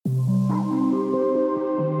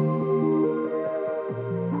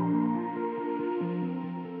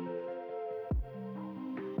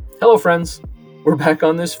Hello, friends. We're back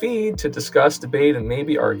on this feed to discuss, debate, and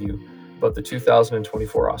maybe argue about the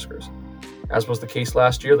 2024 Oscars. As was the case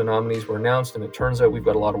last year, the nominees were announced, and it turns out we've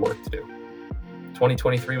got a lot of work to do.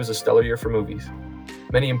 2023 was a stellar year for movies.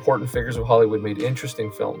 Many important figures of Hollywood made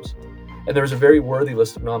interesting films, and there was a very worthy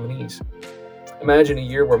list of nominees. Imagine a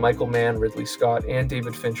year where Michael Mann, Ridley Scott, and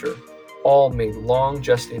David Fincher all made long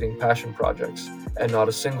gestating passion projects, and not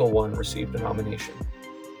a single one received a nomination.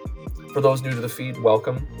 For those new to the feed,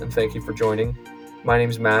 welcome and thank you for joining. My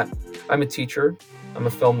name's Matt. I'm a teacher, I'm a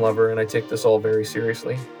film lover, and I take this all very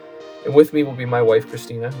seriously. And with me will be my wife,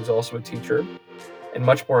 Christina, who's also a teacher and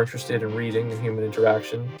much more interested in reading and human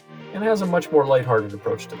interaction, and has a much more lighthearted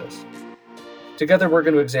approach to this. Together, we're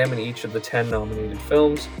going to examine each of the 10 nominated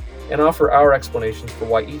films and offer our explanations for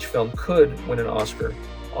why each film could win an Oscar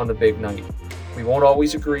on the big night. We won't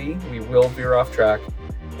always agree, we will veer off track,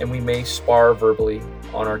 and we may spar verbally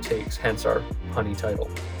on our takes, hence our honey title.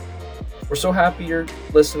 We're so happy you're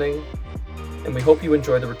listening, and we hope you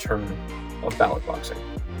enjoy the return of ballot boxing.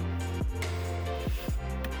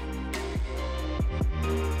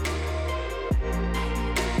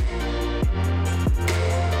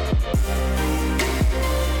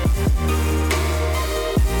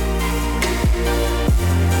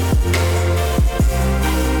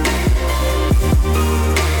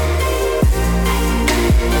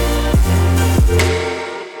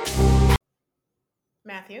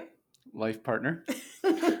 Matthew? Life partner?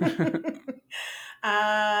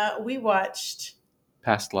 We watched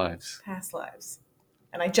Past Lives. Past Lives,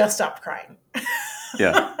 and I just stopped crying.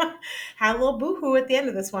 Yeah. Had a little boohoo at the end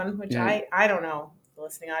of this one, which Yeah. I don't know. The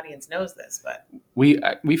listening audience knows this, but We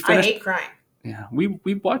finished. I hate crying. Yeah,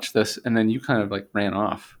 we watched this, and then you kind of like ran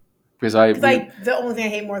off because the only thing I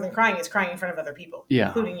hate more than crying is crying in front of other people, yeah,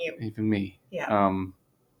 including you. even me. Yeah.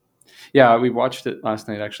 Yeah, we watched it last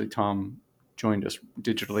night. Actually, Tom joined us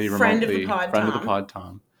digitally, Friend remotely. of the pod, Friend Tom. of the pod,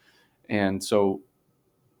 Tom. And so,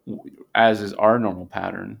 as is our normal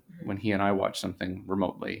pattern, when he and I watch something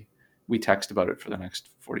remotely, we text about it for the next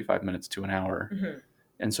 45 minutes to an hour. Mm-hmm.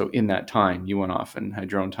 And so in that time, you went off and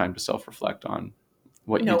had your own time to self-reflect on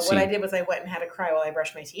what you'd seen. What I did was I went and had a cry while I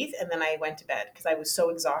brushed my teeth, and then I went to bed because I was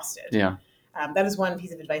so exhausted. Yeah. That is one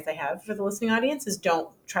piece of advice I have for the listening audience: is don't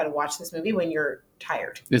try to watch this movie when you're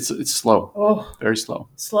tired. It's slow. Oh, very slow.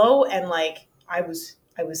 Slow, and like I was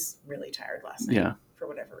really tired last night. Yeah. For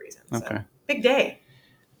whatever reason. Okay. So, big day.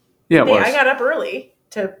 Yeah, it was. I got up early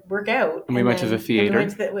to work out. And we went to the theater.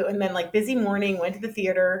 And then like busy morning, went to the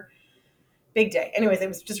theater. Big day. Anyways, it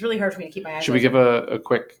was just really hard for me to keep my eyes Should we give a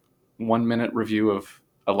quick 1-minute review of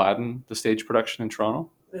Aladdin, the stage production in Toronto?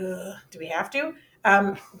 Do we have to?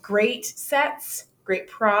 Great sets, great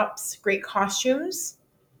props, great costumes,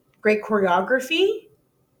 great choreography.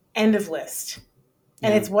 End of list.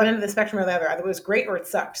 And it's one end of the spectrum or the other. Either it was great or it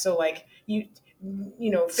sucked. So like you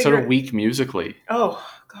know, sort of weak musically. Oh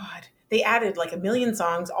God, they added like 1 million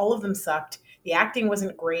songs. All of them sucked. The acting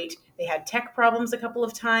wasn't great. They had tech problems a couple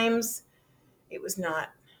of times. It was not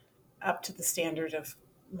up to the standard of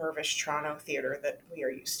Mirvish Toronto theater that we are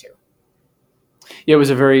used to. Yeah, it was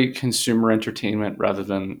a very consumer entertainment rather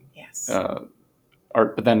than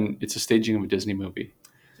art. But then it's a staging of a Disney movie.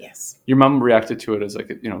 Yes. Your mom reacted to it as like,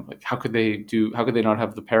 like how could they not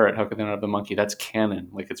have the parrot? How could they not have the monkey? That's canon.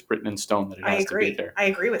 Like it's written in stone that it has to be there. I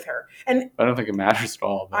agree with her. And I don't think it matters at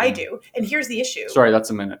all. I do. And here's the issue. Sorry, that's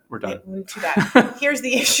a minute. We're done. Too bad. Here's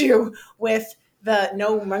the issue with the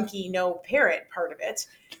no monkey, no parrot part of it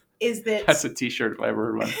is that that's a t-shirt if I ever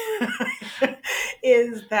heard one.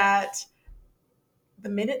 Is that the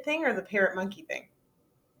minute thing or the parrot monkey thing?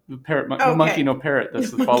 The parrot, no monkey, no parrot. That's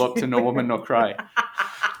the follow-up to No Woman, No Cry.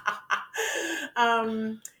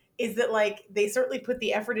 Is that like they certainly put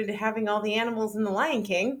the effort into having all the animals in The Lion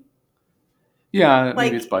King? Yeah, like,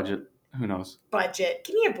 maybe it's budget. Who knows? Budget.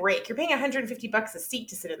 Give me a break. You're paying $150 a seat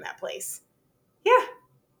to sit in that place. Yeah.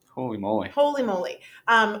 Holy moly.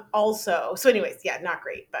 Also, so anyways, yeah, not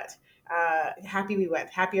great, but happy we went.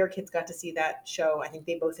 Happy our kids got to see that show. I think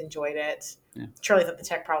they both enjoyed it. Yeah. Charlie thought the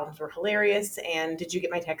tech problems were hilarious. And did you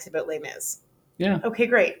get my text about Les Mis? Yeah. Okay,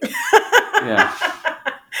 great. Yeah.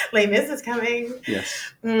 Les Mis is coming.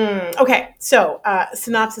 Yes. Okay, so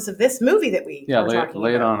synopsis of this movie that we were talking about.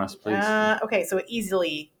 Lay it on us, please. Okay, so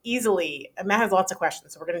easily, Matt has lots of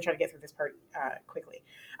questions, so we're going to try to get through this part quickly.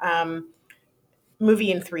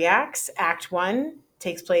 Movie in 3 acts. Act 1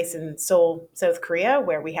 takes place in Seoul, South Korea,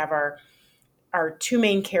 where we have our two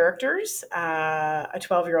main characters, a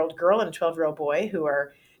 12-year-old girl and a 12-year-old boy who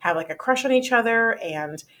have like a crush on each other,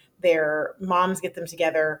 and their moms get them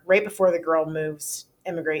together right before the girl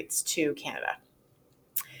immigrates to Canada.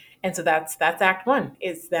 And so that's Act 1,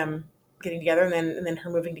 is them getting together, and then her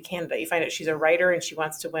moving to Canada. You find out she's a writer and she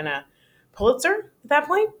wants to win a Pulitzer at that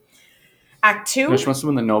point. Act 2. No, she wants to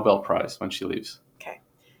win the Nobel Prize when she leaves. Okay.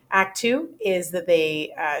 Act 2 is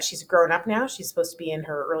that she's grown up now. She's supposed to be in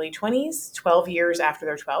her early 20s, 12 years after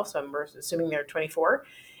they're 12. So I'm assuming they're 24.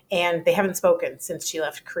 And they haven't spoken since she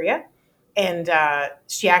left Korea. And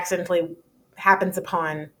she accidentally happens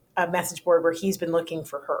upon a message board where he's been looking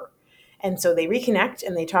for her. And so they reconnect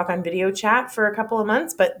and they talk on video chat for a couple of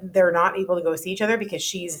months, but they're not able to go see each other because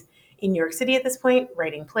she's in New York City at this point,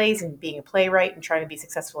 writing plays and being a playwright and trying to be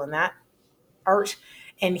successful in that art.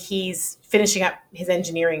 And he's finishing up his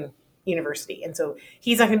engineering university. And so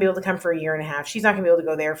he's not going to be able to come for a year and a half. She's not going to be able to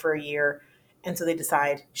go there for a year. And so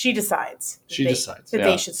she decides that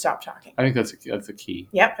they should stop talking. I think that's the key.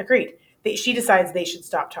 Yep, agreed. She decides they should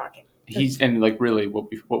stop talking. Really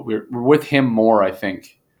what we're with him more, I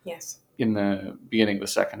think. Yes. In the beginning of the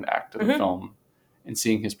second act of the film, and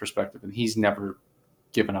seeing his perspective, and he's never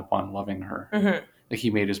given up on loving her. Mm-hmm. Like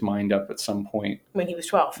he made his mind up at some point when he was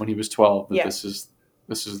 12. That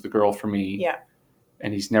this is the girl for me. Yeah.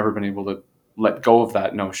 And he's never been able to let go of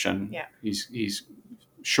that notion. Yeah. He's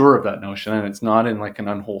sure of that notion, and it's not in like an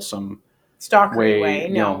unwholesome stalkery way.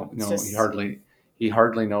 No, he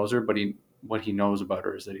hardly knows her, but what he knows about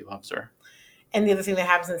her is that he loves her. And the other thing that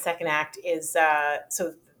happens in the second act is I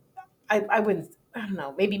don't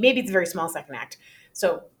know, maybe it's a very small second act.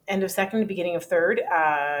 So end of second, beginning of third,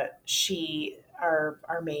 our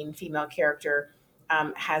main female character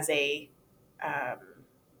has a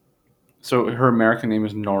so her American name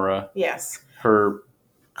is Nora. Yes. Her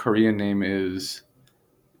Korean name is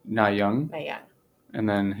Na-young. Na-young. And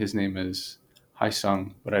then his name is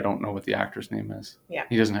Hae-sung, but I don't know what the actor's name is. Yeah.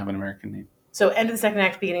 He doesn't have an American name. So end of the second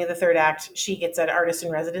act, beginning of the third act, she gets an artist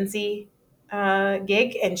in residency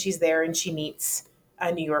gig, and she's there and she meets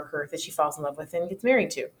a New Yorker that she falls in love with and gets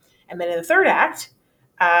married to. And then in the third act,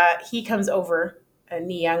 he comes over,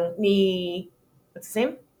 what's his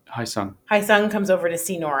name? Hae-sung. Hae-sung comes over to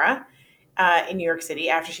see Nora in New York City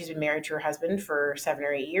after she's been married to her husband for 7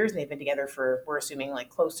 or 8 years, and they've been together for, we're assuming, like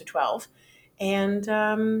close to 12.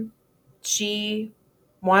 And she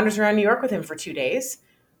wanders around New York with him for 2 days.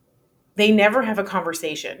 They never have a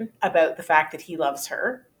conversation about the fact that he loves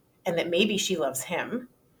her and that maybe she loves him,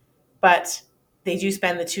 but they do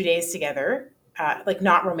spend the 2 days together, like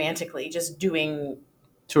not romantically, just doing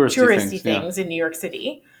touristy things in New York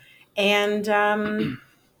City. And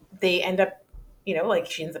they end up,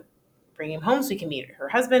 she ends up bringing him home so he can meet her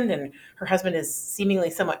husband, and her husband is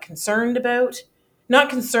seemingly somewhat concerned not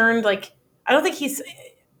concerned, like, I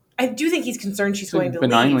do think he's concerned she's going to leave.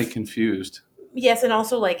 Benignly confused. Yes, and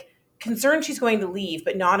also like concerned she's going to leave,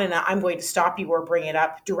 but not in a I'm going to stop you or bring it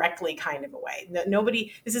up directly kind of a way.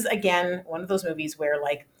 This is, again, one of those movies where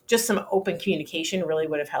like just some open communication really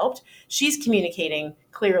would have helped. She's communicating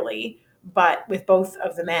clearly, but with both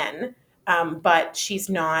of the men, but she's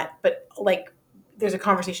not, but like there's a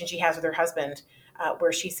conversation she has with her husband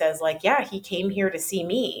where she says like, yeah, he came here to see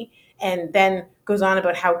me, and then goes on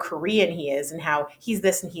about how Korean he is and how he's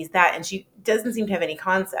this and he's that. And she doesn't seem to have any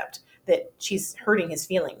concept that she's hurting his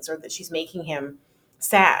feelings or that she's making him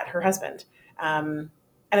sad, her husband. And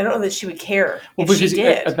I don't know that she would care if she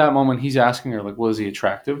did. At that moment, he's asking her, like, well, is he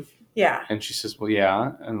attractive? Yeah. And she says, well,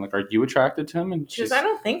 yeah. And like, are you attracted to him? And she says, I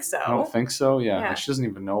don't think so. I don't think so, yeah. Like, she doesn't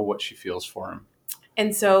even know what she feels for him.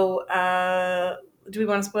 And so, do we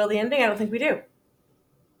want to spoil the ending? I don't think we do.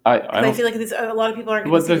 I feel like a lot of people aren't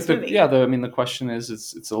going to see this movie. Yeah, the question is,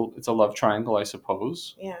 it's a love triangle, I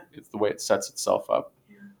suppose. Yeah. It's the way it sets itself up.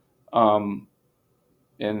 Yeah.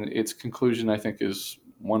 And its conclusion, I think, is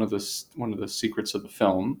one of the secrets of the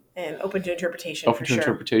film. And open to interpretation.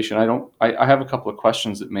 Interpretation. I have a couple of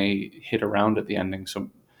questions that may hit around at the ending, so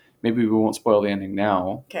maybe we won't spoil the ending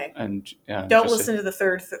now. Okay. And don't listen to the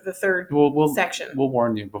third section. We'll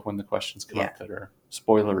warn you when the questions come up that are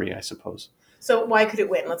spoilery, I suppose. So why could it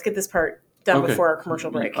win? Let's get this part done before our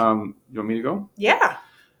commercial break. You want me to go? Yeah.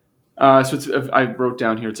 So I wrote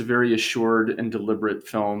down here, it's a very assured and deliberate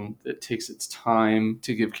film that takes its time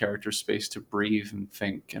to give characters space to breathe and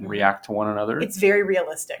think and react to one another. It's very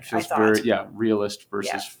realistic, I thought. Realist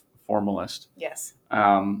versus formalist. Yes.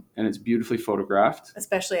 And it's beautifully photographed.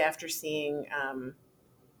 Especially after seeing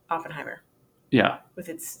Oppenheimer. Yeah. With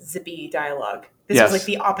its zippy dialogue. This was like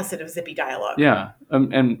the opposite of zippy dialogue. Yeah.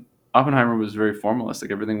 And Oppenheimer was very formalist.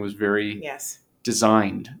 Like everything was very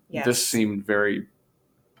designed. Yes. This seemed very,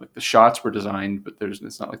 like the shots were designed, but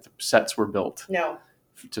it's not like the sets were built. No.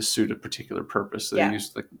 To suit a particular purpose. They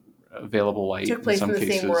used like available light. It took place in the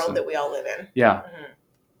same world that we all live in. Yeah.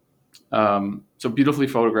 So beautifully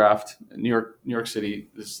photographed. New York City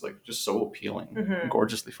is like just so appealing, Mhm.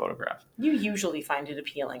 gorgeously photographed. You usually find it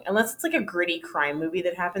appealing. Unless it's like a gritty crime movie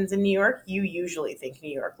that happens in New York, you usually think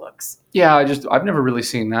New York looks. Yeah, I've never really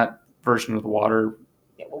seen that version of the water.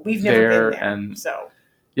 Yeah, well, we've never There been there. and- So,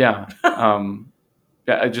 Yeah.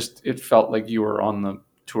 Yeah, it felt like you were on the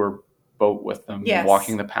tour boat with them, Yes.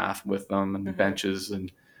 walking the path with them, and the Mhm. benches,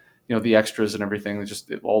 and the extras and everything.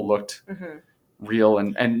 It all looked mhm. real,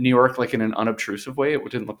 and New York, like in an unobtrusive way. It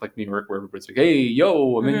didn't look like New York where everybody's like, "Hey,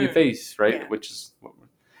 yo, I'm in your Mhm. face," right? Yeah. Which is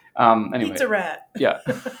anyway. Pizza Rat. Yeah,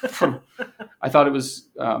 I thought it was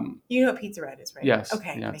You know what Pizza Rat is, right? yes,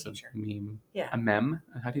 Okay, yeah, it's making a sure. meme, Yeah. a meme.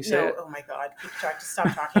 How do you say No, it? oh my God. Keep talking. Stop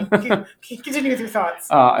talking. Continue with your thoughts.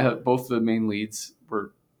 I thought both the main leads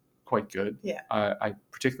were quite good. Yeah. I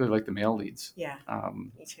particularly like the male leads. Yeah,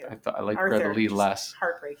 Um, me too. I like Arthur, Greta Lee just less,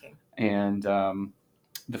 heartbreaking. and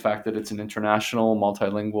the fact that it's an international,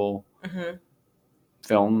 multilingual hmm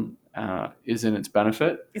film is in its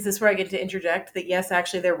benefit. Is this where I get to interject that yes,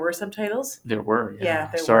 actually there were subtitles? There were, Yeah,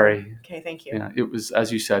 there sorry, were. Okay, thank you. yeah, it was,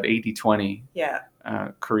 as you said, 80-20 Yeah.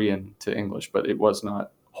 Korean to English, but it was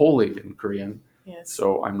not wholly in Korean, Yes.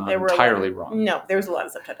 so I'm not There were a entirely lot wrong. No, there was a lot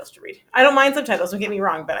of subtitles to read. I don't mind subtitles, don't get me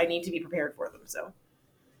wrong, but I need to be prepared for them. So,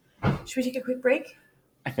 should we take a quick break?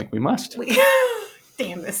 I think we must.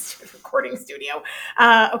 Damn this recording studio.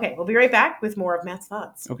 Okay, we'll be right back with more of Matt's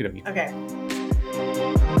thoughts. Okay. Okay.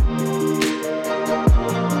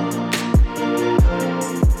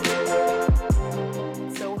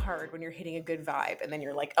 It's so hard when you're hitting a good vibe and then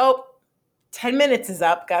you're like, oh, 10 minutes is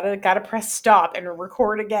up. Gotta press stop and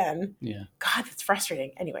record again. Yeah. God, that's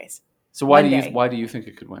frustrating. Anyways. So why Monday. do you think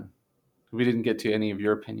it could win? We didn't get to any of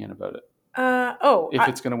your opinion about it. If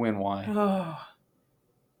it's going to win, why?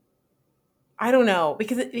 I don't know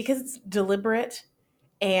because it's deliberate,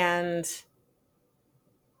 and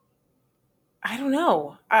I don't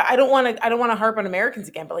know. I don't want to harp on Americans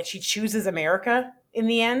again, but like she chooses America in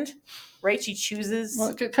the end, right? She chooses. Well,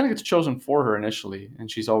 it kind of gets chosen for her initially, and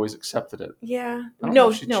she's always accepted it. Yeah. I don't know No,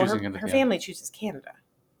 if she's no. choosing it at Her the end. family chooses Canada.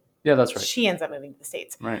 Yeah, that's right. She ends up moving to the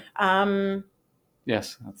States. Right.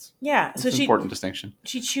 Yes, that's So an important distinction.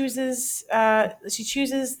 She chooses the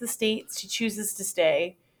States. She chooses to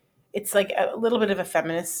stay. It's like a little bit of a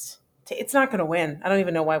feminist. It's not going to win. I don't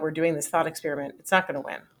even know why we're doing this thought experiment. It's not going to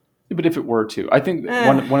win. Yeah, but if it were to, I think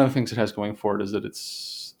one of the things it has going for it is that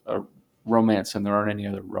it's a romance, and there aren't any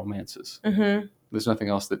other romances. Mm-hmm. There's nothing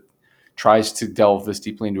else that tries to delve this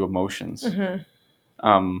deeply into emotions.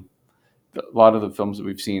 Mm-hmm. A lot of the films that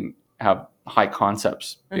we've seen have high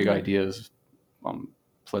concepts, big Mhm. ideas,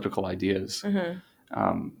 political ideas,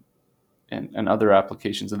 Mm-hmm. and other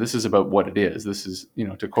applications. And this is about what it is. This is,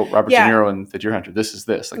 to quote Robert Yeah. De Niro in The Deer Hunter, this is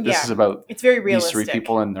this. Like, this Yeah. is about It's very these realistic. three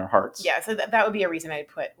people and their hearts. Yeah, so that would be a reason I'd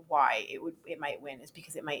put why it might win is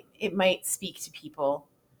because it might speak to people.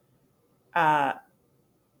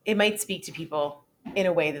 It might speak to people in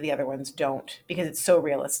a way that the other ones don't because it's so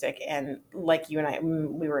realistic, and like you and I,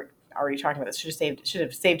 we were already talking about this. Should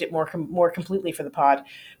have saved it more completely for the pod.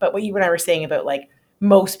 But what you and I were saying about like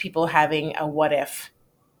most people having a what if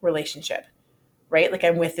relationship, right? Like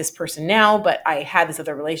I'm with this person now, but I had this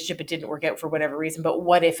other relationship. It didn't work out for whatever reason. But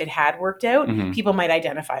what if it had worked out? Mhm. People might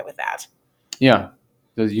identify with that. Yeah.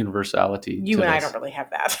 The universality. You to and I this. don't really have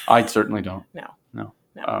that. I certainly don't. No.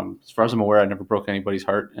 As far as I'm aware, I never broke anybody's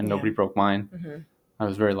heart, and Yeah. nobody broke mine. hmm I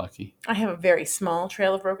was very lucky. I have a very small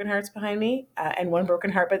trail of broken hearts behind me, and one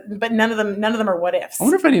broken heart, but none of them are what ifs. I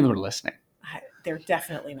wonder if any of them are listening. They're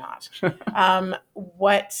definitely not. None of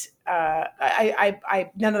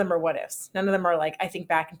them are what ifs. None of them are like, I think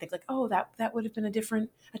back and think like, oh, that would have been a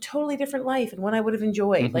totally different life and one I would have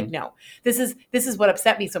enjoyed. Mhm. Like, no, this is what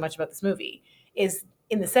upset me so much about this movie is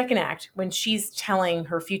in the second act when she's telling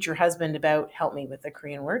her future husband about, help me with the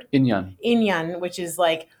Korean word, Inyan. which is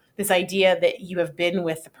like this idea that you have been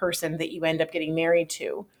with the person that you end up getting married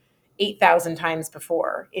to 8,000 times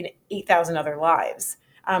before in 8,000 other lives.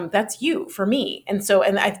 That's you for me. And so,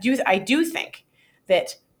 and I do think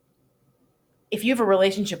that if you have a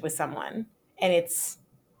relationship with someone and it's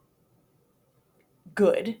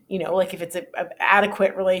good, like if it's an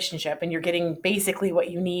adequate relationship and you're getting basically what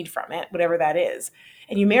you need from it, whatever that is,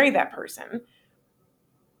 and you marry that person,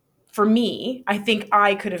 for me, I think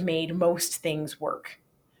I could have made most things work.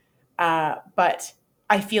 But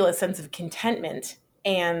I feel a sense of contentment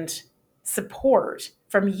and support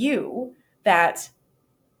from you that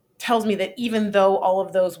tells me that even though all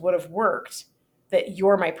of those would have worked, that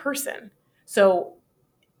you're my person. So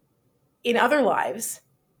in other lives,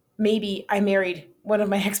 maybe I married one of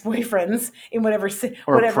my ex-boyfriends in whatever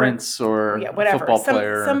Or whatever Prince or yeah, a whatever football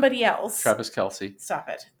player. somebody else. Travis Kelce. Stop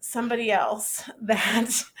it. Somebody else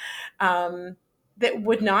that that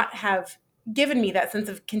would not have given me that sense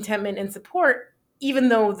of contentment and support, even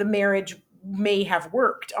though the marriage may have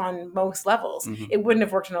worked on most levels. Mhm. It wouldn't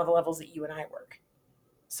have worked on all the levels that you and I work.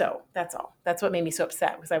 So that's all. That's what made me so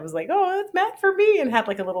upset, because I was like, oh, it's meant for me, and had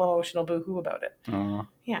like a little emotional boo-hoo about it.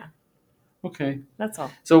 Yeah, Okay. that's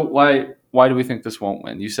all. So why do we think this won't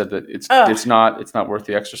win? You said that it's not worth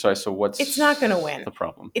the exercise. So It's not going to win. the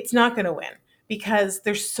problem? It's not going to win because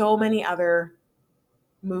there's so many other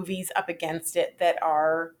movies up against it that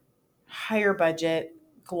are higher budget,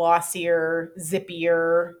 glossier,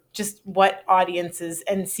 zippier, just what audiences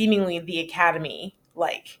and seemingly the Academy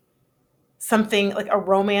like. Something like a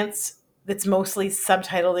romance that's mostly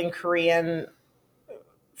subtitled in Korean.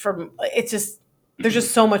 It's just, there's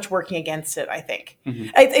just so much working against it, I think.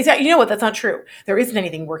 Mhm. You know what? That's not true. There isn't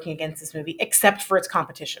anything working against this movie except for its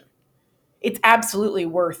competition. It's absolutely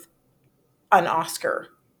worth an Oscar.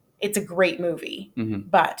 It's a great movie, Mhm.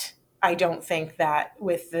 but I don't think that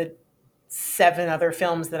with the 7 other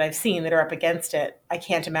films that I've seen that are up against it, I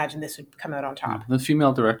can't imagine this would come out on top. The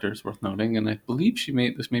female director is worth noting, and I believe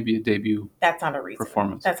this may be a debut That's not a reason.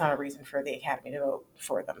 performance. That's not a reason for the Academy to vote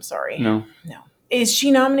for them. Sorry. No. Is she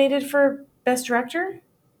nominated for Best Director?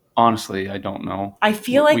 Honestly, I don't know. I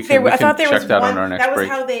feel like I thought there was one. That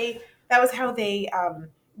was how they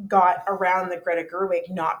got around the Greta Gerwig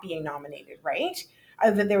not being nominated, right?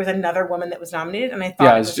 That there was another woman that was nominated, and I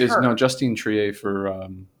thought it was her. No, Justine Triet for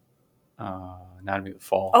Anatomy of the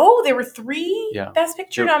Fall. Oh, there were 3 Best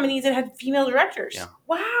Picture nominees that had female directors. Yeah.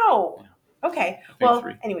 Wow. Yeah. Okay. Well,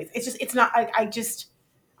 3. anyways, it's not.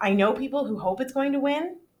 I know people who hope it's going to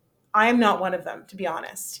win. I am not one of them, to be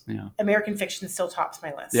honest. Yeah. American Fiction still tops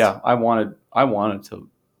my list. Yeah, I wanted to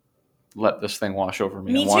let this thing wash over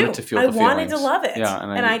me. Me I wanted too. to feel I the wanted feelings. to love it. Yeah,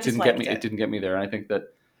 and I it just didn't liked get me. it. It didn't get me there. And I think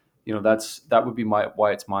that that would be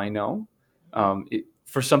why it's my no.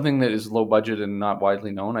 For something that is low budget and not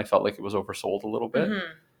widely known, I felt like it was oversold a little bit.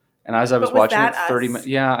 Mm-hmm. And as I was watching it, 30 us? minutes.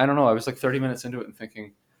 Yeah, I don't know. I was like 30 minutes into it and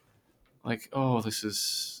thinking, like, oh, this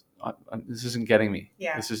isn't getting me.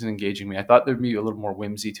 Yeah. This isn't engaging me. I thought there'd be a little more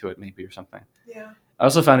whimsy to it, maybe, or something. Yeah. I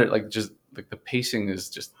also found it just the pacing is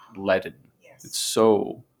just leaden. Yes. It's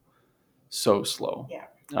so slow. Yeah.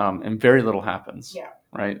 And very little happens. Yeah.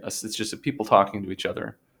 Right. It's just people talking to each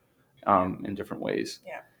other, in different ways.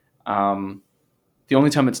 Yeah. The only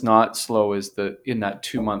time it's not slow is in that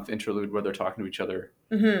 2-month interlude where they're talking to each other.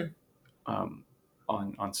 Mm-hmm.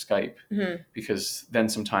 On Skype, Mm-hmm. because then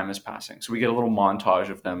some time is passing. So we get a little montage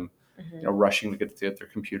of them, Mm-hmm. rushing to get their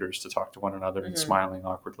computers to talk to one another and smiling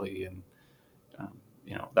awkwardly and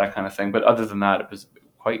that kind of thing. But other than that, it was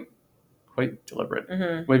quite deliberate.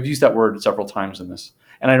 Mm-hmm. We've used that word several times in this,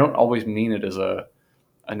 and I don't always mean it as a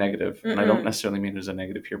negative, and I don't necessarily mean it as a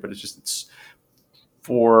negative here. But it's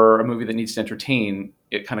for a movie that needs to entertain.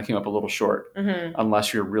 It kind of came up a little short,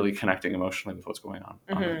 unless you're really connecting emotionally with what's going on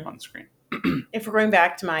on the screen. If we're going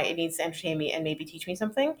back to it needs to entertain me and maybe teach me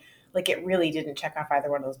something, like it really didn't check off either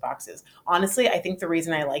one of those boxes. Honestly, I think the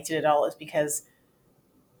reason I liked it at all is because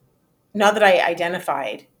not that I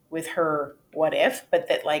identified with her what if, but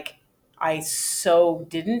that like I so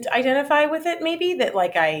didn't identify with it, maybe that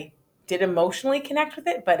like I did emotionally connect with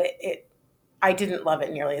it, but I didn't love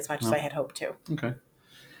it nearly as much as I had hoped to. Okay.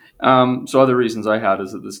 So other reasons I had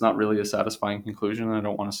is that it's not really a satisfying conclusion. I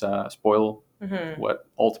don't want to spoil what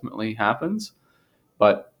ultimately happens,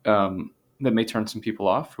 but that may turn some people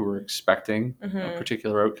off who are expecting a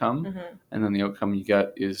particular outcome, and then the outcome you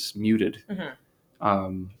get is muted,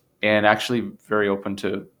 and actually very open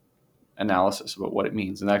to analysis about what it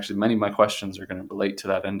means. And actually, many of my questions are going to relate to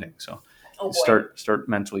that ending. So start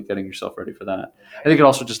mentally getting yourself ready for that. I think it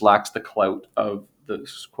also just lacks the clout of the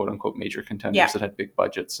quote unquote major contenders that had big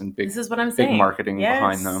budgets and big, this is what I'm big saying. marketing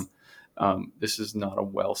behind them. This is not a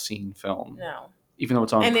well-seen film. No. Even though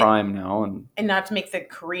it's on Prime now. And not to make the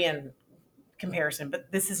Korean comparison,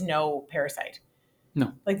 but this is no Parasite.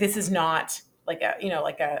 No. Like this is not like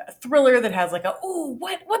a thriller that has like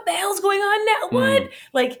what the hell's going on now? What?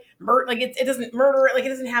 Like it doesn't murder, like it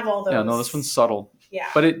doesn't have all those. Yeah, no, this one's subtle. Yeah.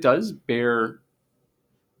 But it does bear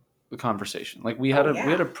the conversation. Like we had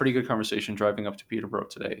a pretty good conversation driving up to Peterborough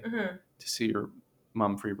today to see your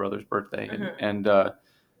mom for your brother's birthday. And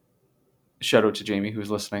shout out to Jamie who's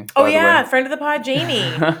listening. Oh yeah, friend of the pod,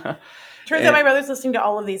 Jamie. Turns out my brother's listening to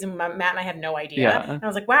all of these, and Matt and I had no idea. Yeah. And I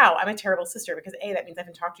was like, wow, I'm a terrible sister because A, that means I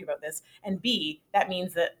haven't talked to you about this, and B, that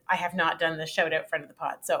means that I have not done the shout out friend of the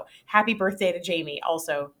pod. So happy birthday to Jamie.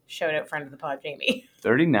 Also, shout out friend of the pod, Jamie.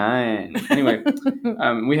 39. Anyway,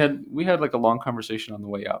 we had like a long conversation on the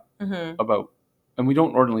way up about, and we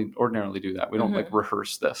don't ordinarily do that. We don't like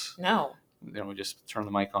rehearse this. No. We just turn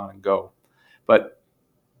the mic on and go. But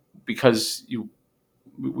because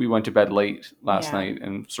we went to bed late last night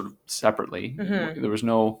and sort of separately, there was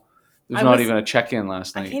not even a check-in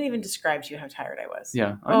last night. I can't even describe to you how tired I was.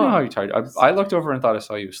 Yeah, I know how you're tired. I looked over and thought I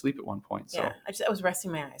saw you asleep at one point. So. Yeah, I was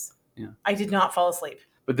resting my eyes. Yeah, I did not fall asleep.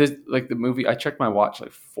 But this, like the movie, I checked my watch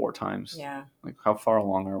like 4 times. Yeah. Like how far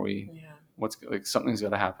along are we? Yeah. What's like something's got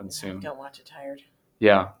to happen soon. Don't watch it tired.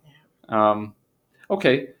 Yeah.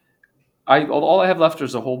 Okay. All I have left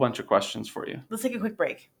is a whole bunch of questions for you. Let's take a quick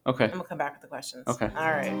break. Okay. And we'll come back with the questions. Okay.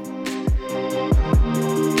 All right.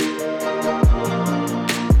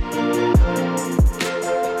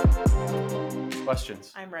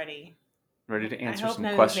 Questions. I'm ready. Ready to answer some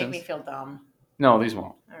questions? questions? Make me feel dumb. No, these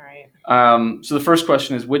won't. All right. So the first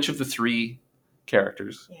question is, which of the 3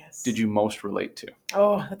 characters did you most relate to?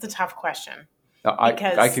 Oh, that's a tough question. Now, I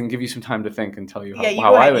can give you some time to think and tell you how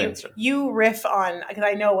go I ahead. would answer. You riff on, because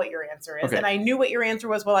I know what your answer is, and I knew what your answer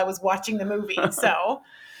was while I was watching the movie. So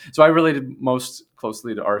I related most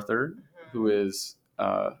closely to Arthur, who is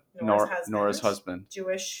Nora's husband.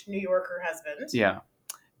 Jewish New Yorker husband. Yeah.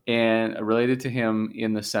 And I related to him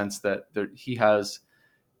in the sense that he has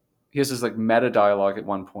this like meta dialogue at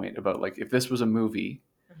one point about like, if this was a movie,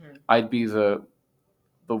 I'd be the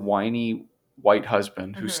whiny white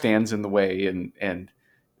husband who stands in the way, and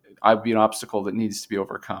I'd be an obstacle that needs to be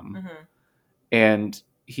overcome. And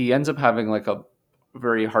he ends up having like a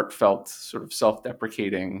very heartfelt, sort of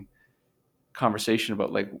self-deprecating conversation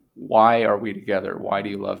about like, why are we together? Why do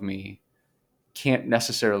you love me? Can't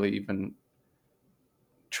necessarily even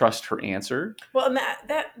trust her answer. Well, and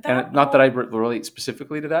that not that I relate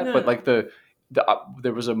specifically to that, but like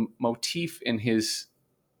there was a motif in his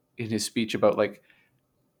speech about like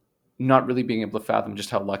not really being able to fathom just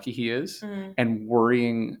how lucky he is, and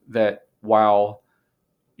worrying that while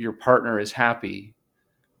your partner is happy,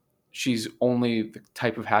 she's only the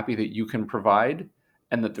type of happy that you can provide,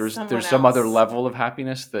 and that there's some other level of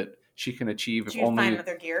happiness that she can achieve if only find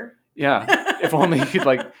another gear. Yeah, if only you could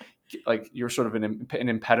like you're sort of an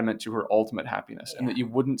impediment to her ultimate happiness, and that you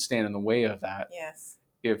wouldn't stand in the way of that. Yes.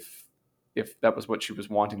 If that was what she was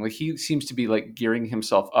wanting. Like he seems to be like gearing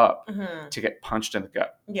himself up to get punched in the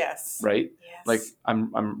gut. Yes. Right? Yes. Like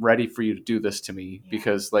I'm ready for you to do this to me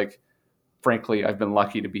because like frankly I've been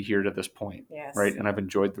lucky to be here to this point. Yes. Right? And I've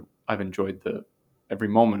enjoyed the every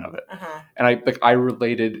moment of it. And I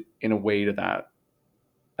related in a way to that.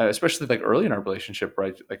 Especially like early in our relationship,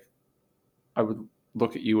 right? Like I would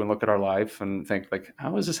look at you and look at our life and think like,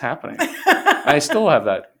 how is this happening? I still have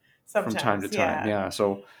that sometimes, from time to time. Yeah.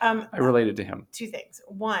 So I related to him. 2 things.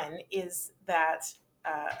 One is that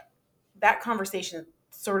that conversation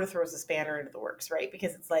sort of throws a spanner into the works, right?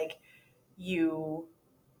 Because it's like you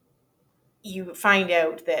find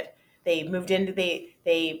out that they moved into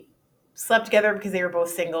they slept together because they were both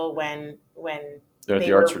single when they're at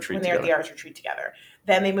the arts retreat together.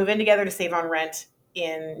 Then they move in together to save on rent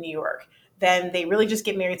in New York. Then they really just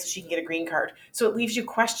get married so she can get a green card. So it leaves you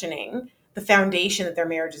questioning the foundation that their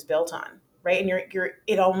marriage is built on, right? And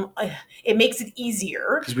it makes it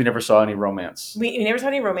easier because we never saw any romance. We never saw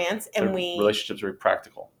any romance, and relationship's very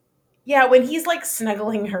practical. Yeah, when he's like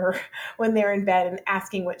snuggling her when they're in bed and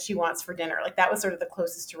asking what she wants for dinner, like that was sort of the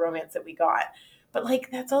closest to romance that we got. But like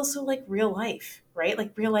that's also like real life, right?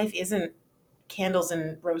 Like real life isn't candles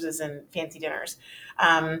and roses and fancy dinners.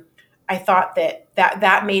 I thought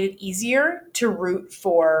that made it easier to root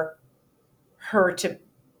for her to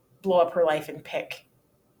blow up her life and pick.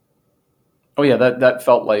 Oh yeah, that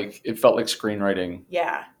felt like screenwriting.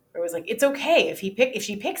 Yeah, it was like it's okay if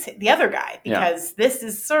she picks the other guy because this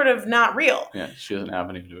is sort of not real. Yeah, she has an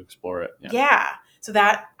avenue to explore it. Yeah. So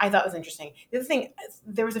that I thought was interesting. The other thing,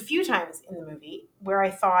 there was a few times in the movie where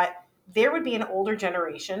I thought there would be an older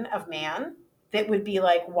generation of man that would be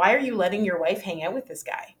like, why are you letting your wife hang out with this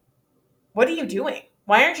guy? What are you doing?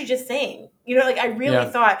 Why aren't you just saying? Like I really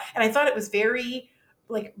thought, and I thought it was very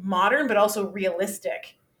like modern, but also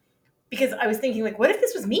realistic. Because I was thinking like, what if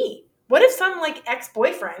this was me? What if some like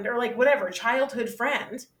ex-boyfriend or like whatever, childhood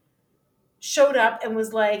friend showed up and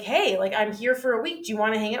was like, hey, like I'm here for a week. Do you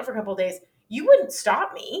want to hang out for a couple of days? You wouldn't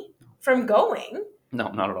stop me from going. No,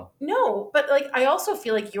 not at all. No, but like I also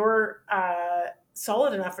feel like you're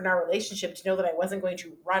solid enough in our relationship to know that I wasn't going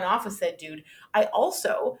to run off with said dude. I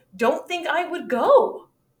also don't think I would go.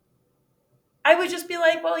 I would just be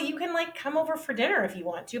like, well, you can like come over for dinner if you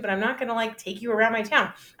want to, but I'm not going to like take you around my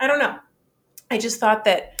town. I don't know. I just thought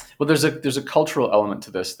that. Well, there's a cultural element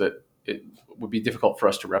to this that it would be difficult for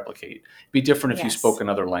us to replicate. It'd be different if you Yes. spoke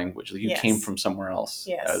another language. Like you Yes. came from somewhere else,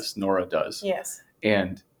 Yes. as Nora does. Yes.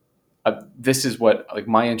 And this is what, like,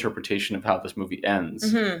 my interpretation of how this movie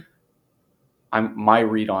ends. Mm-hmm. My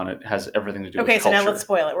read on it has everything to do Okay, with so culture. now let's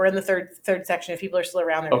spoil it. We're in the third section. If people are still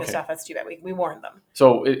around, they're going to Okay. stop. That's too bad. We warned them.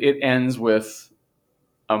 So it ends with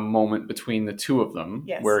a moment between the two of them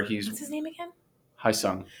Yes. where What's his name again?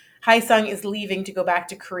 Haesung. Haesung is leaving to go back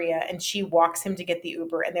to Korea, and she walks him to get the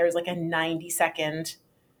Uber, and there's like a 90-second,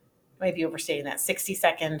 I might be overstating that,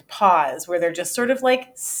 60-second pause where they're just sort of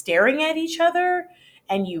like staring at each other,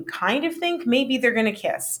 and you kind of think maybe they're going to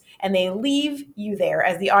kiss, and they leave you there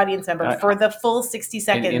as the audience member for the full 60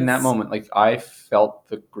 seconds. In that moment, like, I felt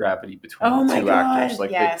the gravity between the two actors.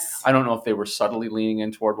 Like, yes. I don't know if they were subtly leaning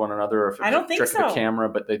in toward one another, or if it was a trick of the camera,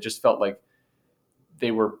 but they just felt like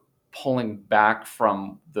they were pulling back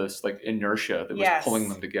from this like inertia that was pulling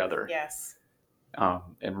them together. Yes.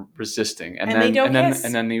 And resisting, and they don't kiss.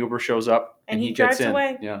 then the Uber shows up and he gets drives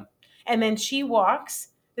away. Yeah. And then she walks.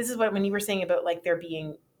 This is what when you were saying about like there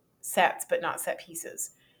being sets but not set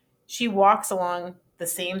pieces. She walks along the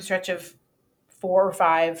same stretch of 4 or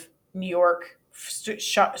 5 New York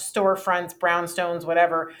storefronts, brownstones,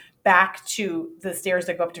 whatever, back to the stairs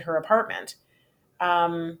that go up to her apartment.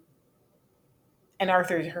 And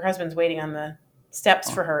Arthur, her husband's waiting on the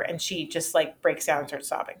steps for her, and she just like breaks down and starts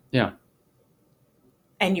sobbing. Yeah.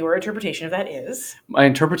 And your interpretation of that is? My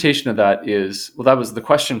interpretation of that is, well, that was the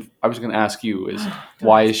question I was going to ask you, is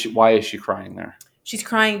why is she crying there? She's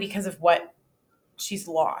crying because of what she's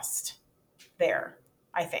lost there,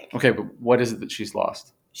 I think. Okay, but what is it that she's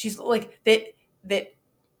lost? She's like that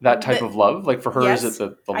type of love? Like, for her, yes, is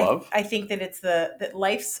it the love? I think that it's that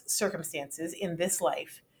life's circumstances in this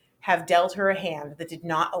life have dealt her a hand that did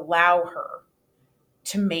not allow her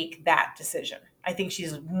to make that decision. I think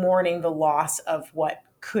she's mourning the loss of what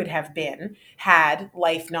could have been had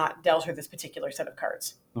life not dealt her this particular set of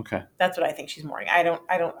cards. Okay. That's what I think she's mourning. I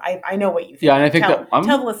know what you think. Yeah, and I think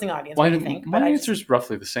tell the listening audience what you think. My answer is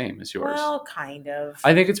roughly the same as yours. Well, kind of.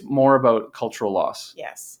 I think it's more about cultural loss.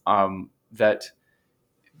 Yes. That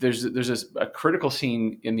there's a critical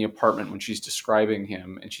scene in the apartment when she's describing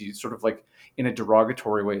him, and she's sort of like in a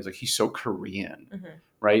derogatory way. It's like, he's so Korean,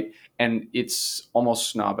 right? And it's almost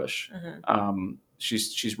snobbish.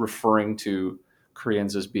 She's referring to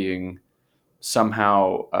Koreans as being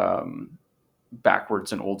somehow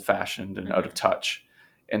backwards and old-fashioned and out of touch,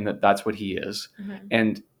 and that's what he is.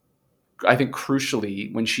 And I think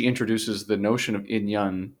crucially, when she introduces the notion of In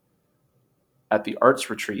Yun at the arts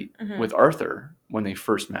retreat with Arthur when they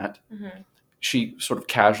first met, she sort of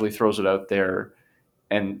casually throws it out there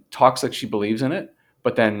and talks like she believes in it.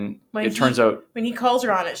 But then turns out, when he calls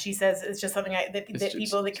her on it, she says it's just something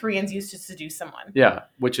that Koreans use to seduce someone. Yeah,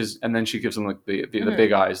 and then she gives him like the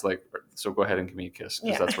big eyes, like, so go ahead and give me a kiss,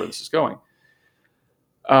 because that's where this is going.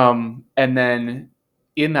 And then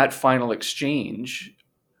in that final exchange,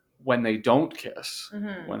 when they don't kiss,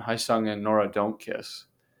 when Haesung and Nora don't kiss,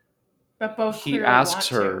 but both he asks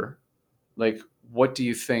her, like, what do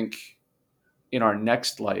you think in our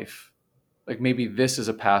next life? Like, maybe this is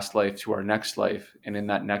a past life to our next life, and in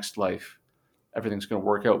that next life, everything's going to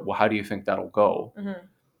work out. Well, how do you think that'll go?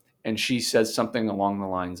 And she says something along the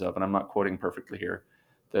lines of, and I'm not quoting perfectly here,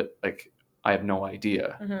 that like, I have no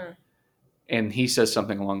idea. And he says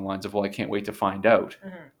something along the lines of, well, I can't wait to find out.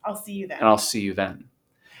 I'll see you then. And I'll see you then.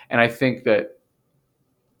 And I think that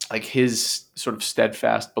like his sort of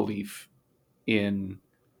steadfast belief in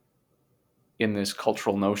this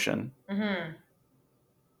cultural notion,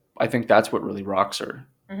 I think that's what really rocks her,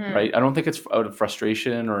 right? I don't think it's out of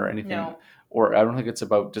frustration or anything, or I don't think it's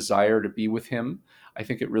about desire to be with him. I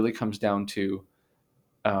think it really comes down to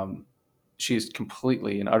she's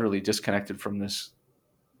completely and utterly disconnected from this,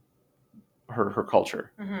 her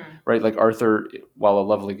culture, right? Like, Arthur, while a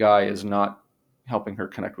lovely guy, is not helping her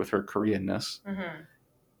connect with her Koreanness.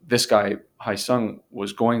 This guy, Haesung,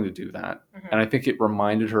 was going to do that. And I think it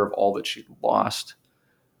reminded her of all that she'd lost,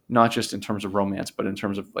 not just in terms of romance, but in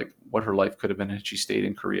terms of like what her life could have been had she stayed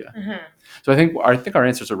in Korea. So I think our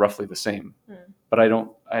answers are roughly the same, but I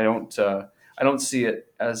don't see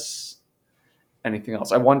it as anything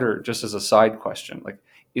else. I wonder, just as a side question, like,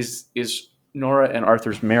 is Nora and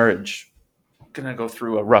Arthur's marriage going to go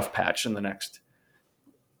through a rough patch in the next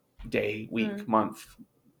day, week, month,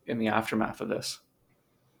 in the aftermath of this?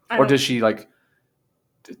 Or does she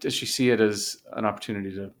see it as an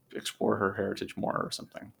opportunity to explore her heritage more or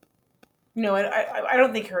something? No, I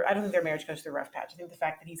don't think her. I don't think their marriage goes through a rough patch. I think the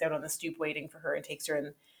fact that he's out on the stoop waiting for her and takes her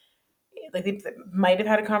in, like they might have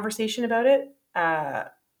had a conversation about it.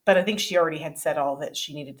 But I think she already had said all that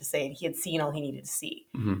she needed to say, and he had seen all he needed to see.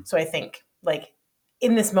 Mhm. So I think, like,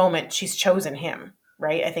 in this moment, she's chosen him,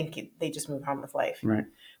 right? I think they just move on with life. Right.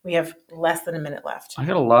 We have less than a minute left. I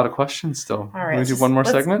got a lot of questions still. All right, Want to do one more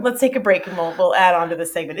segment? Let's take a break and we'll add on to the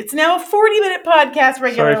segment. It's now a 40-minute podcast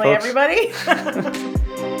regularly, folks. everybody.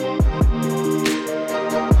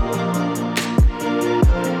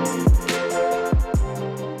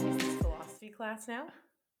 Is this philosophy class now?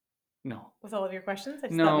 No. With all of your questions? I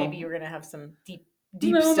just No. thought maybe you were going to have some deep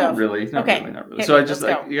No, stuff. not really. Not Okay. really. Not really. Hit So me. I just,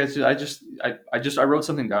 Let's like, go. you guys, I wrote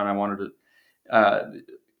something down. I wanted to.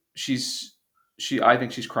 I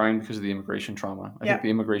think she's crying because of the immigration trauma. I Yeah. think the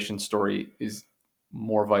immigration story is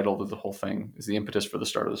more vital to the whole thing. Is the impetus for the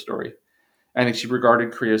start of the story. I think she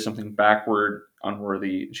regarded Korea as something backward,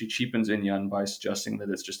 unworthy. She cheapens In Yun by suggesting that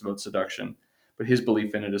it's just about seduction, but his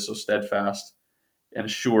belief in it is so steadfast and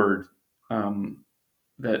assured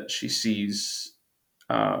that she sees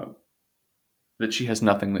that she has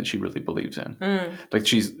nothing that she really believes in. Like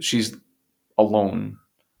she's alone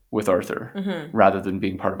with Arthur rather than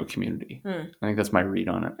being part of a community. I think that's my read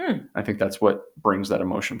on it. I think that's what brings that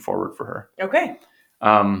emotion forward for her. Okay.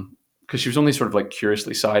 Because she was only sort of like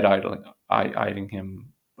curiously side-eyeing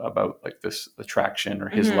him about like this attraction or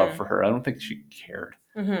his love for her. I don't think she cared.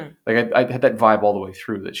 Like I had that vibe all the way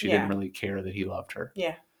through that she didn't really care that he loved her.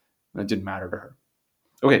 Yeah. And it didn't matter to her.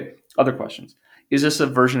 Okay, other questions. Is this a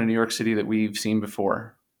version of New York City that we've seen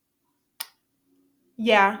before?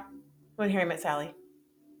 Yeah. When Harry Met Sally.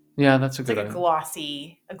 Yeah, that's a It's good like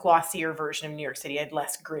a glossier version of New York City, a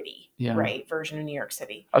less gritty, right, version of New York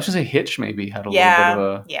City. I was gonna say Hitch maybe had a little bit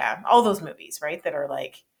of a all those movies, right, that are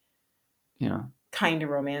like kind of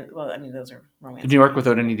romance. Well, I mean, those are romance. New York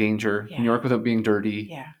Without Any Danger, Yeah. New York Without Being Dirty.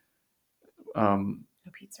 Yeah. No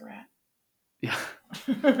Pizza Rat. Yeah.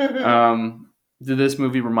 Did this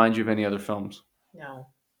movie remind you of any other films? No.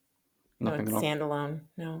 Nothing at all. Standalone.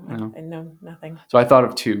 No, nothing. So I thought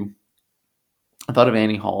of two. I thought of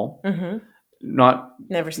Annie Hall.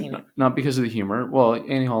 Never seen it. Not because of the humor. Well,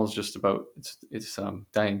 Annie Hall is just about it's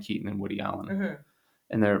Diane Keaton and Woody Allen,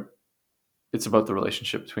 and it's about the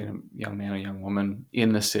relationship between a young man and a young woman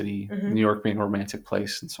in the city, New York being a romantic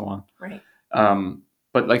place, and so on. Right.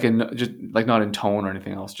 But like just like not in tone or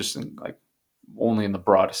anything else, just in like only in the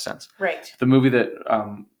broadest sense. Right. The movie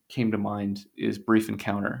that came to mind is Brief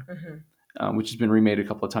Encounter, which has been remade a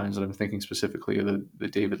couple of times, and I'm thinking specifically of the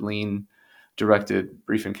David Lean directed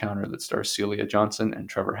Brief Encounter that stars Celia Johnson and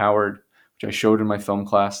Trevor Howard, which I showed in my film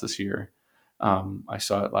class this year. I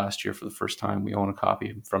saw it last year for the first time. We own a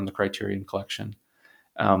copy from the Criterion Collection.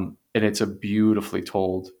 And it's a beautifully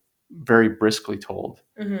told, very briskly told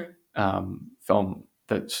film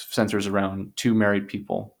that centers around two married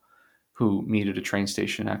people who meet at a train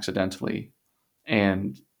station accidentally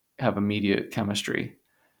and have immediate chemistry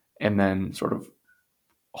and then sort of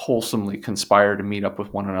wholesomely conspire to meet up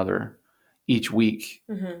with one another each week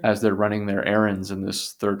as they're running their errands in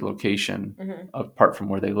this third location apart from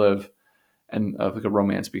where they live. And like a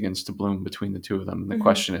romance begins to bloom between the two of them. And the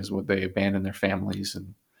question is, would they abandon their families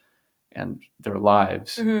and their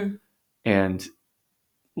lives? And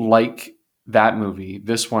like that movie,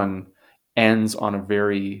 this one ends on a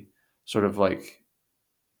very sort of like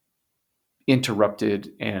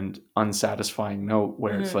interrupted and unsatisfying note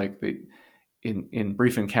where it's like in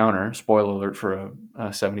Brief Encounter, spoiler alert for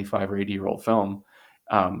a 75 or 80-year-old film,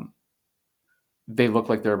 they look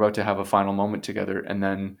like they're about to have a final moment together, and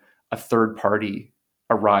then a third party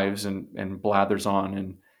arrives and blathers on,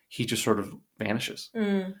 and he just sort of vanishes.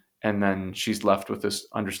 And then she's left with this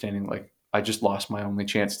understanding, like, I just lost my only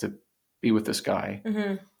chance to be with this guy.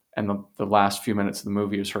 And the last few minutes of the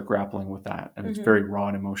movie is her grappling with that. And it's very raw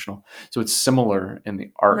and emotional. So it's similar in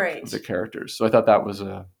the arc of the characters. So I thought that was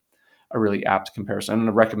a really apt comparison and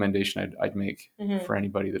a recommendation I'd make for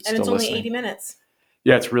anybody that's still listening. And it's only 80 minutes.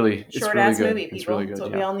 Yeah, it's really short-ass good. movie, people. It's really good. That's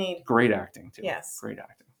what we all need. Great acting, too. Yes. Great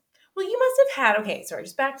acting. Well, you must have had, okay, sorry,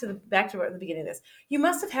 just back to the beginning of this. You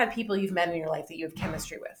must have had people you've met in your life that you have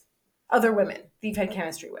chemistry with. Other women that you've had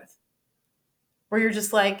chemistry with. Where you're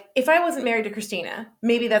just like, if I wasn't married to Christina,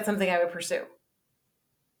 maybe that's something I would pursue.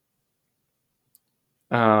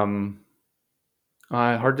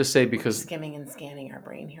 Hard to say because Skimming and scanning our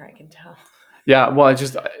brain here, I can tell. Yeah, well,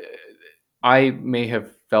 I may have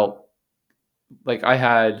felt like I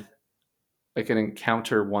had like an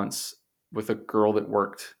encounter once with a girl that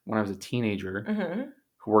worked when I was a teenager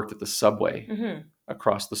who worked at the Subway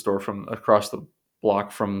across the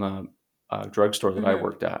block from the drugstore that I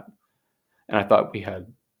worked at. And I thought we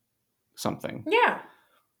had something. Yeah.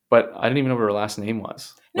 But I didn't even know what her last name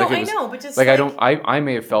was. No, Like, it I was, know, but just like I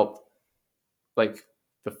may have felt like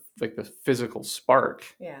the physical spark,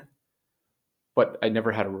 yeah, but I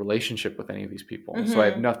never had a relationship with any of these people. So I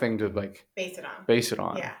have nothing to like base it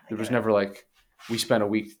on. Yeah, There was never like we spent a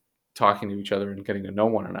week talking to each other and getting to know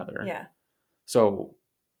one another. Yeah. So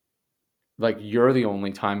like you're the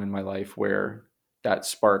only time in my life where that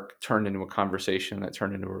spark turned into a conversation, that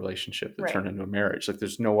turned into a relationship, that turned into a marriage. Like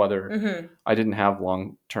there's no other I didn't have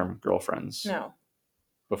long-term girlfriends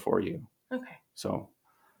before you. Okay. So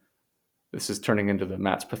this is turning into the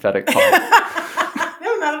Matt's pathetic No,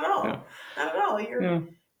 not at all. Yeah. Not at all. You're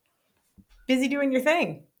busy doing your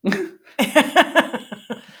thing.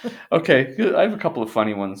 Okay, good. I have a couple of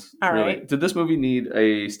funny ones. All really. right. Did this movie need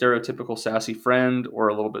a stereotypical sassy friend, or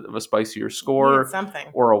a little bit of a spicier score, something,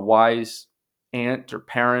 or a wise aunt or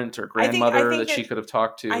parent or grandmother I think that she could have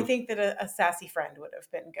talked to? I think that a sassy friend would have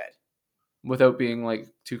been good. Without being like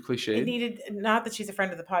too cliched. It needed, not that she's a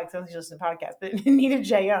friend of the podcast, I don't think she listens to podcasts, but it needed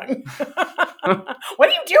Jae Young. What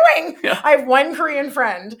are you doing? Yeah. I have one Korean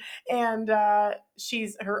friend, and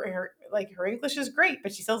she's her English is great,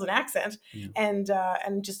 but she still has an accent, and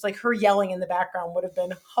just like her yelling in the background would have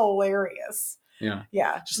been hilarious. Yeah,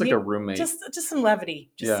 yeah, just like a roommate. Just some levity.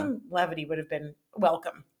 Some levity would have been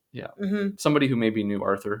welcome. Yeah, somebody who maybe knew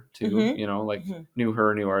Arthur too. You know, like knew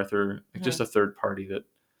her, knew Arthur. Like just a third party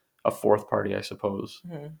a fourth party, I suppose.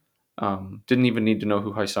 Didn't even need to know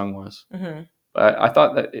who Haesung was. But I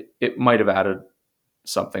thought that it might have added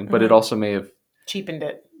something, but it also may have cheapened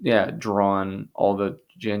it. Yeah, drawn all the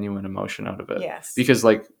genuine emotion out of it. Yes. Because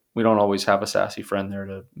like we don't always have a sassy friend there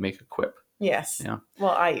to make a quip. Yes. Yeah.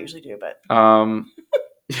 Well, I usually do, but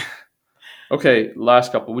okay,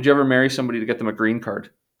 last couple. Would you ever marry somebody to get them a green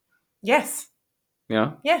card? Yes.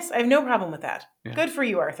 Yeah? Yes, I have no problem with that. Yeah. Good for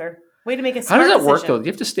you, Arthur. Way to make a smart smart decision. How does that work, decision. though? Do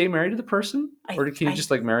you have to stay married to the person? Or can you just,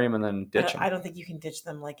 like, marry them and then ditch them? I don't think you can ditch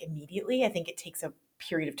them, like, immediately. I think it takes a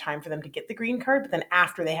period of time for them to get the green card. But then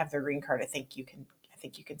after they have their green card, I think you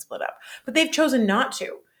can split up. But they've chosen not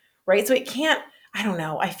to, right? So it can't, I don't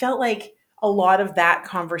know. I felt like a lot of that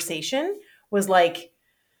conversation was, like,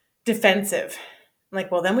 defensive.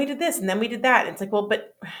 Like, well, then we did this and then we did that. It's like, well,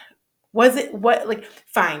 but was it what, like,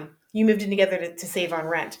 fine. You moved in together to save on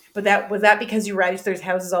rent, but was that because you were at each other's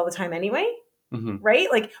houses all the time anyway? Right?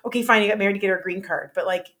 Like, okay, fine, you got married to get her a green card, but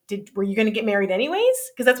like, were you going to get married anyways?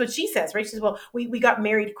 Because that's what she says, right? She says, well, we got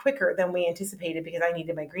married quicker than we anticipated because I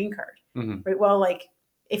needed my green card, right? Well, like,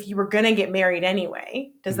 if you were going to get married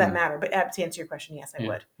anyway, does that matter? But to answer your question, yes, I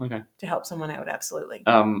would. Okay. To help someone out, absolutely.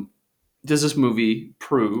 Does this movie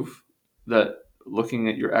prove that looking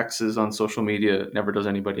at your exes on social media never does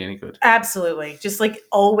anybody any good? Absolutely. Just like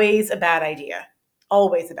always a bad idea.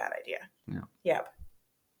 Always a bad idea. Yeah. Yep.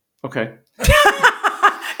 Okay.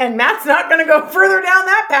 And Matt's not going to go further down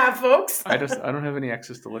that path, folks. I don't have any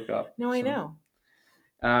exes to look up. No, I know.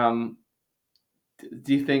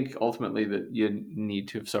 Do you think ultimately that you need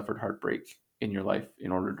to have suffered heartbreak in your life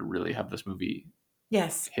in order to really have this movie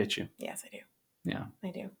hit you? Yes, I do. Yeah. I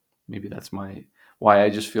do. Maybe that's why I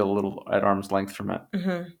just feel a little at arm's length from it.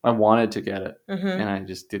 I wanted to get it, and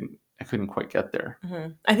I couldn't quite get there.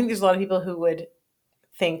 I think there's a lot of people who would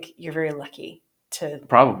think you're very lucky to...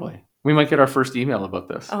 Probably. We might get our first email about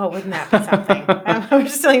this. Oh, wouldn't that be something? I was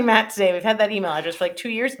just telling Matt today, we've had that email address for like 2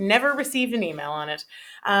 years, never received an email on it.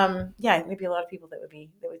 Yeah, maybe a lot of people that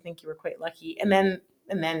would think you were quite lucky. And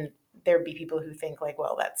then there would be people who think like,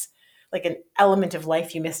 well, that's like an element of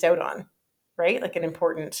life you missed out on, right? Like an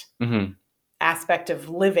important aspect of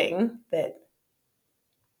living that...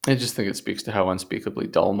 I just think it speaks to how unspeakably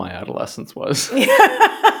dull my adolescence was.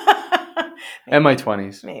 And my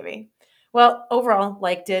 20s. Maybe. Well, overall,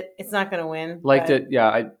 liked it. It's not going to win. It.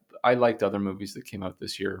 Yeah, I liked other movies that came out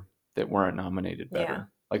this year that weren't nominated better. Yeah.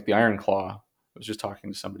 Like The Iron Claw. I was just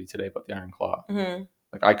talking to somebody today about The Iron Claw.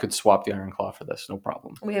 Like I could swap The Iron Claw for this, no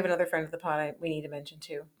problem. We have another friend of the pod we need to mention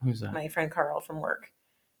too. Who's that? My friend Carl from work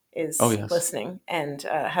is listening and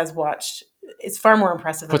has watched. It's far more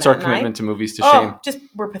impressive than Puts our commitment to movies to shame.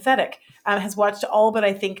 We're pathetic. Has watched all but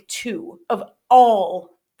I think 2 of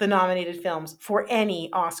all the nominated films for any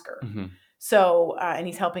Oscar. So, and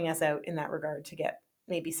he's helping us out in that regard to get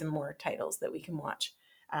maybe some more titles that we can watch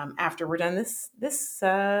after we're done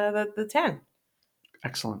the 10.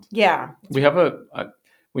 Excellent. Yeah. We have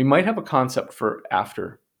we might have a concept for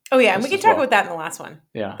after. Oh yeah, and we can talk about that in the last one.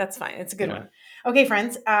 Yeah. That's fine. It's a good one. Okay,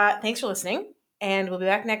 friends, thanks for listening. And we'll be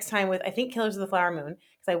back next time with, I think, Killers of the Flower Moon,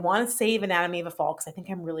 because I want to save Anatomy of a Fall, because I think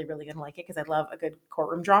I'm really, really going to like it, because I love a good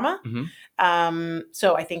courtroom drama.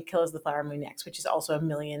 So I think Killers of the Flower Moon next, which is also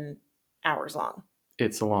 1,000,000 hours long.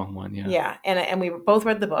 It's a long one, yeah. Yeah, and we both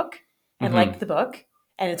read the book. and liked the book,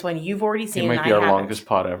 and it's one you've already seen. It might and be I our haven't. longest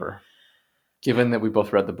pod ever. Given that we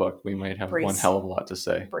both read the book, we might have one hell of a lot to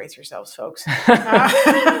say. Brace yourselves, folks.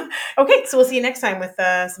 Okay, so we'll see you next time with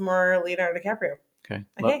some more Leonardo DiCaprio. Okay.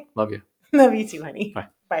 Okay. Love you. Love you too, honey. Bye.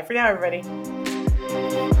 Bye for now, everybody.